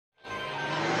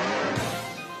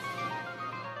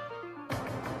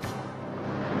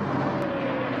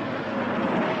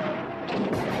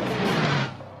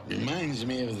reminds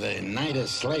me of the night of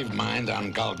slave mine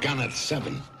on Galgunnith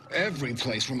 7. Every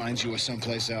place reminds you of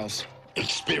someplace else.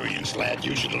 Experience, lad.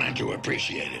 You should learn to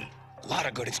appreciate it. A lot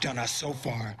of good it's done us so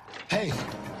far. Hey,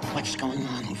 what's going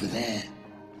on over there?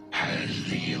 Has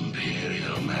the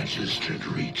Imperial Magistrate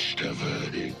reached a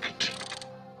verdict?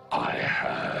 I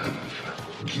have.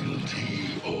 Guilty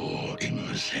or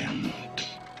innocent?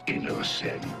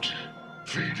 Innocent.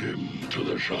 Feed him to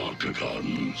the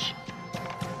Sharkticons.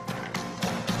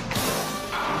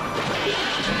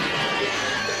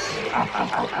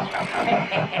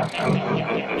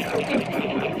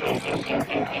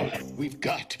 We've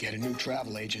got to get a new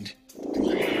travel agent.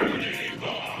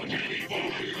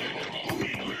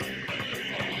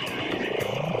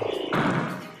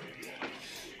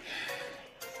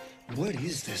 What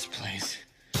is this place?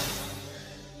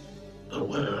 The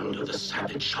world of the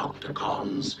savage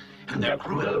Sharkticons and their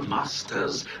cruel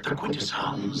masters, the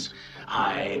Quintessons.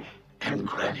 I am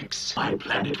Granix. My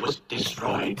planet was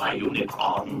destroyed by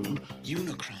Unicron.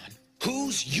 Unicron?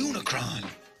 Who's Unicron?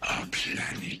 A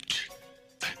planet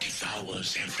that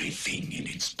devours everything in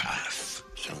its path.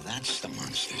 So that's the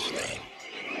monster's name.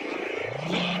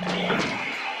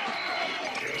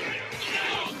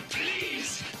 No,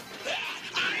 please!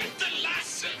 I'm the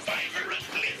last survivor of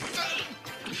Blissful!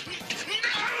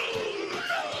 No!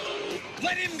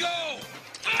 Let him go!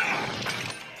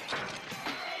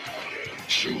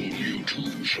 Soon you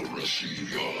too shall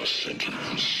receive your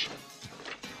sentence.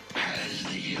 Has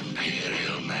the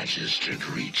Imperial Magistrate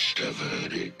reached a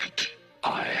verdict?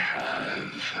 I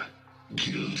have.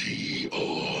 Guilty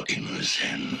or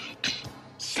innocent?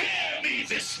 Spare me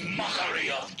this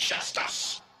mockery of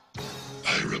justice!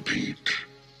 I repeat,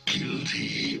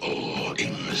 guilty or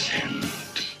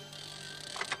innocent?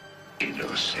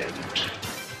 Innocent.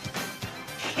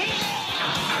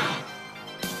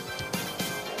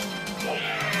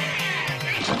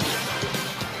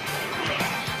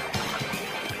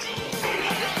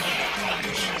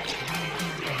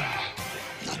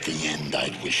 Not the end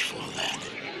I'd wish for, lad.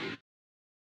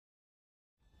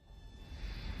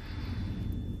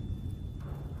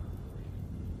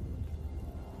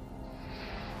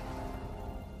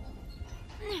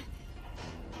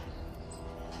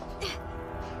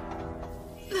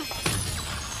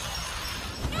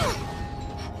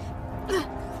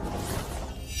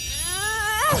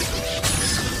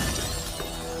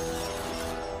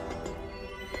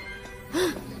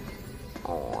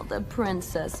 Oh, the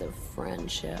princess of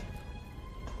friendship.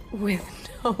 With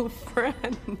no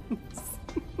friends.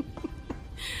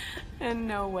 And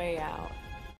no way out.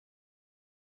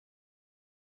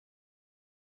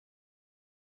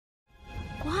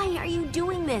 Why are you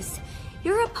doing this?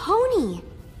 You're a pony.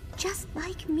 Just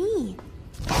like me.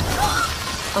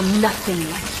 I'm nothing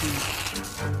like you.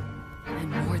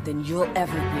 And more than you'll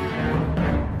ever be.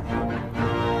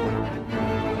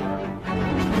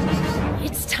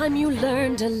 It's time you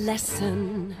learned a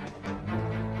lesson.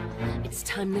 It's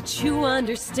time that you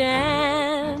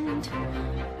understand.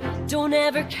 Don't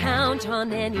ever count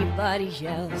on anybody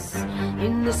else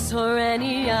in this or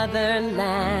any other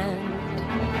land.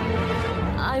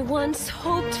 I once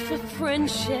hoped for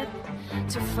friendship,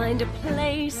 to find a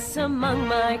place among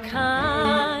my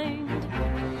kind.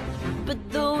 But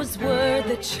those were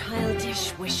the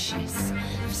childish wishes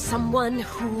of someone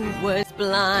who was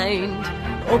blind.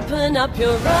 Open up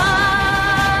your eyes,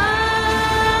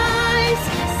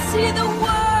 see the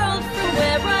world from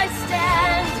where I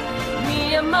stand.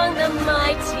 Me among the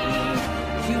mighty,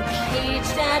 you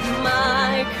caged at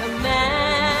my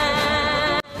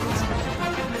command.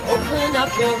 Open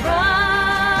up your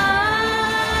eyes,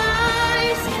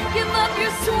 give up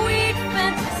your sweet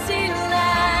fantasy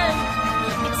land.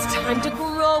 It's time to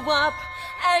grow up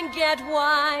and get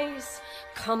wise.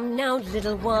 Come now,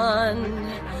 little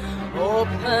one,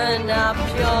 open up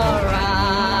your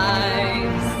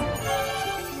eyes.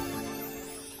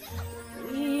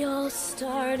 We all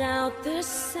start out the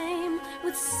same,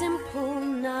 with simple,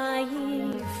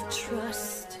 naive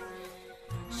trust,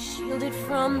 shielded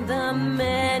from the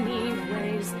many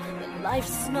ways that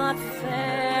life's not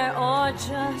fair or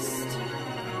just.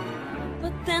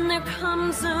 But then there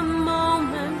comes a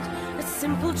moment, a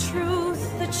simple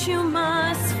truth that you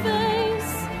must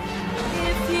face.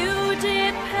 If you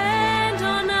depend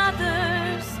on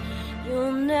others,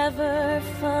 you'll never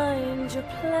find your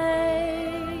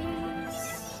place.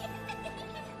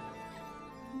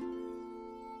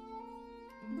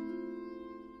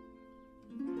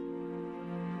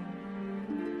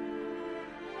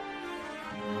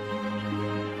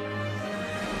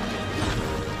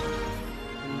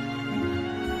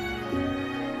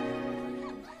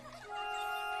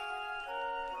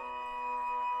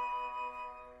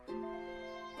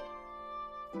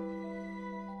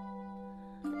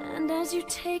 as you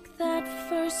take that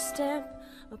first step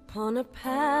upon a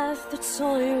path that's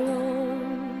all your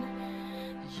own,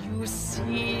 you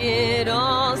see it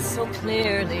all so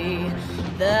clearly.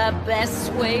 The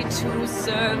best way to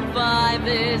survive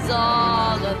is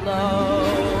all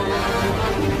alone.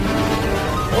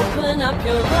 Open up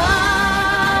your eyes,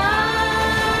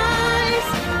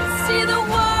 see the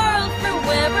world for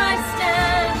where I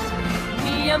stand.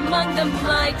 Me among the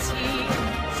mighty,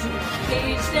 you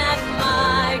caged at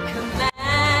my command.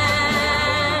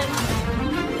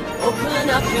 Open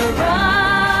up your eyes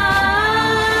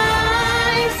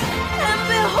and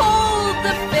behold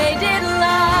the faded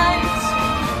light.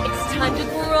 It's time to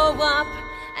grow up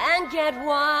and get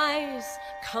wise.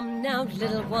 Come now,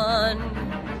 little one,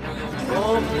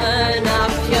 open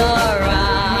up your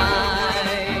eyes.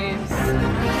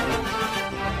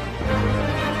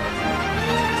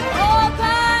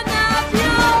 Open up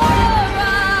your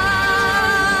eyes.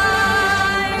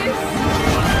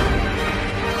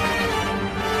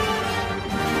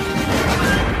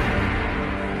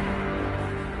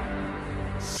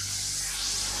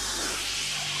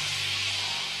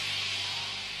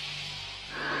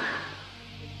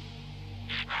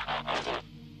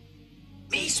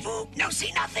 Me, Swoop, no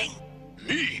see nothing.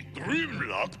 Me,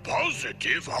 Grimlock,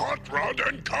 positive, hot rod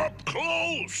and cop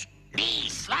close. Me,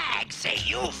 Slag, say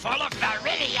you full of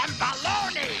beryllium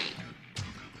baloney.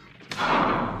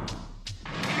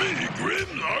 Me,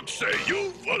 Grimlock, say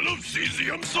you full of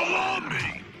cesium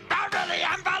salami.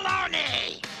 Beryllium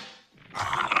baloney.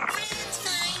 Friends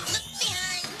find, look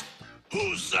behind.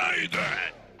 Who say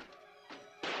that?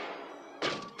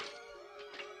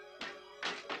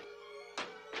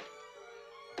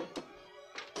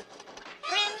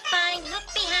 Friend find, look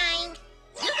behind.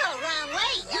 You go wrong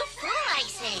way, you fool, I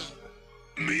say.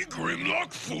 Me,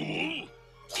 Grimlock, fool.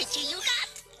 Picture you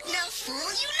got, no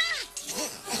fool you not.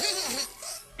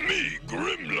 Me,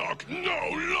 Grimlock, no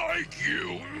like you.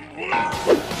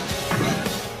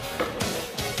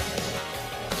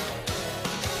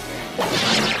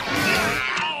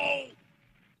 Ow!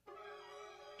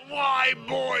 Why,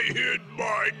 boy, hit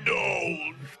my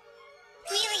nose.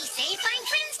 Really say find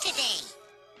friends today.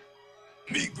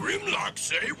 Me, Grimlock,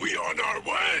 say we on our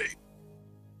way.